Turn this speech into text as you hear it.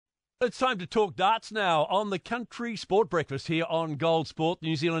It's time to talk darts now on the Country Sport Breakfast here on Gold Sport.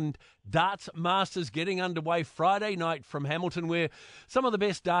 New Zealand Darts Masters getting underway Friday night from Hamilton, where some of the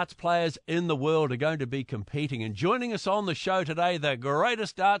best darts players in the world are going to be competing. And joining us on the show today, the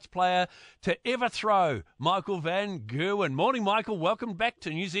greatest darts player to ever throw, Michael van Gerwen. Morning, Michael. Welcome back to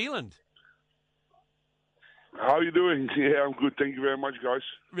New Zealand. How are you doing? Yeah, I'm good. Thank you very much, guys.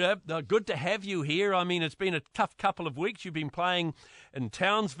 Yeah, good to have you here. I mean, it's been a tough couple of weeks. You've been playing in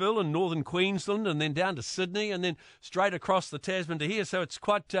Townsville in northern Queensland and then down to Sydney and then straight across the Tasman to here. So it's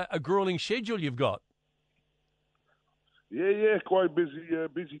quite a grueling schedule you've got. Yeah, quite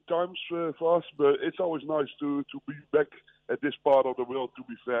busy times for us, but it's always nice to be back at this part of the world, to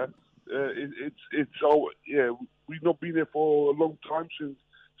be fair. We've not been there for a long time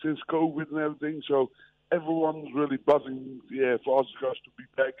since COVID and everything, so everyone's really buzzing, for us guys to be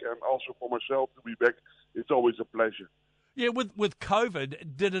back and also for myself to be back. It's always a pleasure. Yeah, with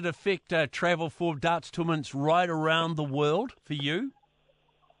COVID, did it affect travel for darts tournaments right around the world for you?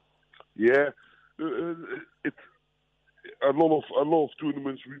 Yeah, it's a lot of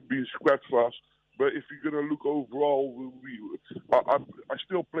tournaments we've been scratched for us. But if you're going to look overall, I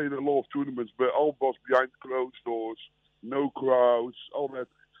still played a lot of tournaments, but all was behind closed doors, no crowds, all that.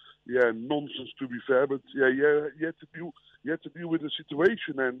 Yeah, nonsense, to be fair, but you have to deal with the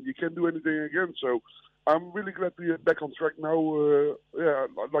situation, and you can't do anything again. So I'm really glad to be back on track now.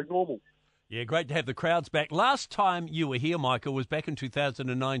 Like normal. Yeah, great to have the crowds back. Last time you were here, Michael, was back in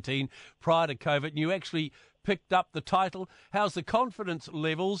 2019, prior to COVID, and you actually picked up the title. How's the confidence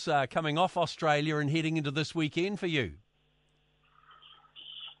levels coming off Australia and heading into this weekend for you?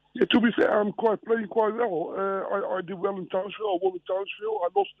 Yeah, to be fair, I'm playing quite well. I did well in Townsville. I won in Townsville. I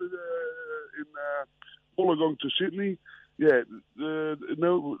lost in Wollongong to Sydney.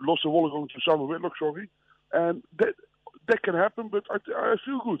 Lost in Wollongong to Simon Whitlock, sorry. And that can happen, but I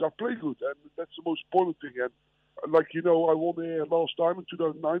feel good. I play good, and that's the most important thing. And like you know, I won there last time in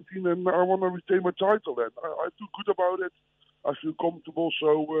 2019, and I want to retain my title. And I feel good about it. I feel comfortable,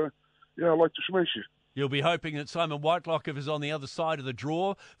 so I like to smash it. You'll be hoping that Simon Whitelock is on the other side of the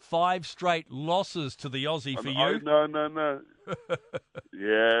draw. 5 straight losses to the Aussie for you. No.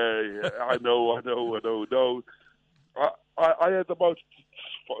 yeah, I know. No, I had about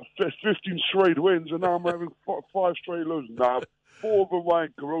 15 straight wins, and now I'm having 5 straight losses. Now, 4 of them were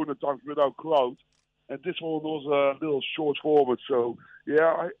in Corona times without crowd, and this one was a little short forward. So,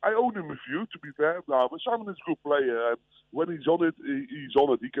 yeah, I own him a few, to be fair. Now, but Simon is a good player, and when he's on it, he's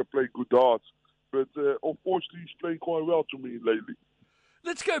on it. He can play good darts. But unfortunately, he's playing quite well to me lately.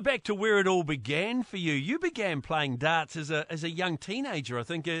 Let's go back to where it all began for you. You began playing darts as a young teenager, I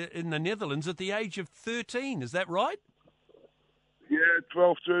think, in the Netherlands at the age of 13. Is that right? Yeah,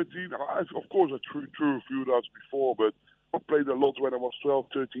 12, 13. Of course, I threw a few darts before, but I played a lot when I was 12,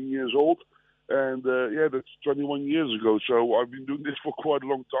 13 years old. And, that's 21 years ago. So I've been doing this for quite a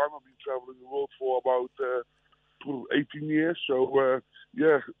long time. I've been traveling the world for about 18 years. So,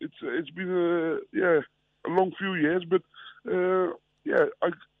 it's been a long few years, but the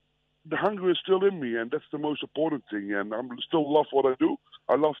hunger is still in me, and that's the most important thing. And I still love what I do.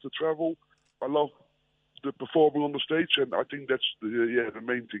 I love to travel. I love the performing on the stage, and I think that's the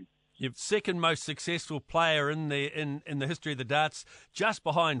main thing. You're second most successful player in the history of the darts, just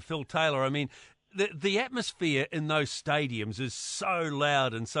behind Phil Taylor. I mean, the atmosphere in those stadiums is so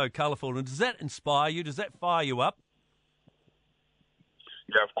loud and so colourful. And does that inspire you? Does that fire you up?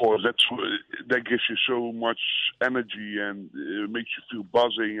 Yeah, of course. That gives you so much energy and it makes you feel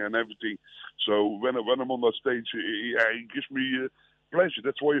buzzing and everything. So when I'm on that stage, it gives me pleasure.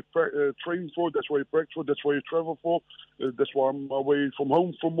 That's why you train for. That's why you practice for. That's why you travel for. That's why I'm away from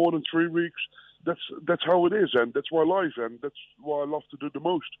home for more than 3 weeks. That's how it is, and that's my life, and that's what I love to do the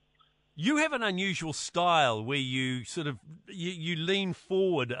most. You have an unusual style where you sort of you lean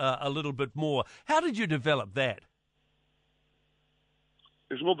forward a little bit more. How did you develop that?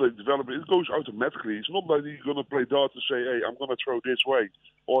 It's not that you develop it; it goes automatically. It's not that you're going to play darts and say, "Hey, I'm going to throw this way,"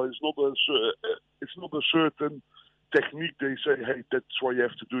 or it's not a certain technique. They say, "Hey, that's what you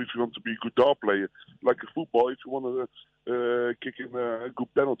have to do if you want to be a good dart player." Like a football, if you want to kick in a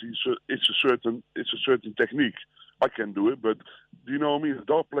good penalty, it's a certain technique. I can do it, but do you know what I mean? A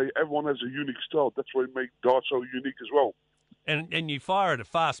dart player, everyone has a unique style. That's what makes dart so unique as well. And you fire at a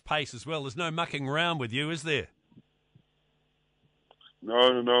fast pace as well. There's no mucking around with you, is there?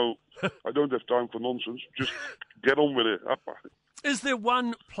 No. I don't have time for nonsense. Just get on with it. Is there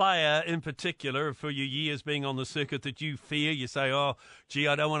one player in particular for your years being on the circuit that you fear? You say, oh, gee,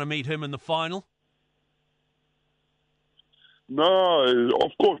 I don't want to meet him in the final? No,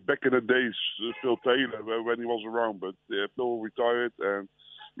 of course, back in the days, Phil Taylor, when he was around, but Phil retired, and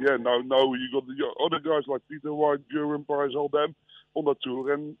Yeah, no, you got the other guys like Peter White, Gerwen, Price, all them on the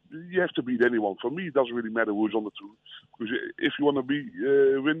tour, and you have to beat anyone. For me, it doesn't really matter who's on the tour, because if you want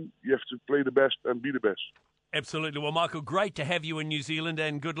to win, you have to play the best and be the best. Absolutely. Well, Michael, great to have you in New Zealand,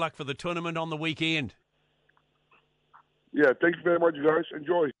 and good luck for the tournament on the weekend. Yeah, thank you very much, guys.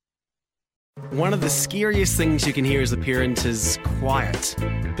 Enjoy. One of the scariest things you can hear as a parent is quiet.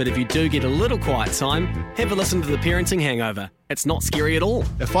 But if you do get a little quiet time, have a listen to The Parenting Hangover. It's not scary at all.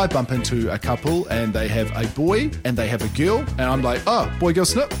 If I bump into a couple and they have a boy and they have a girl, and I'm like, oh, boy, girl,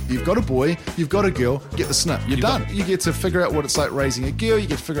 snip. You've got a boy, you've got a girl, get the snip. You're done. You get to figure out what it's like raising a girl, you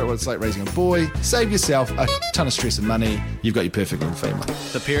get to figure out what it's like raising a boy, save yourself a ton of stress and money. You've got your perfect little family.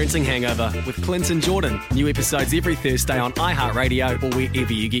 The Parenting Hangover with Clint and Jordan. New episodes every Thursday on iHeartRadio or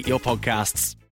wherever you get your podcasts.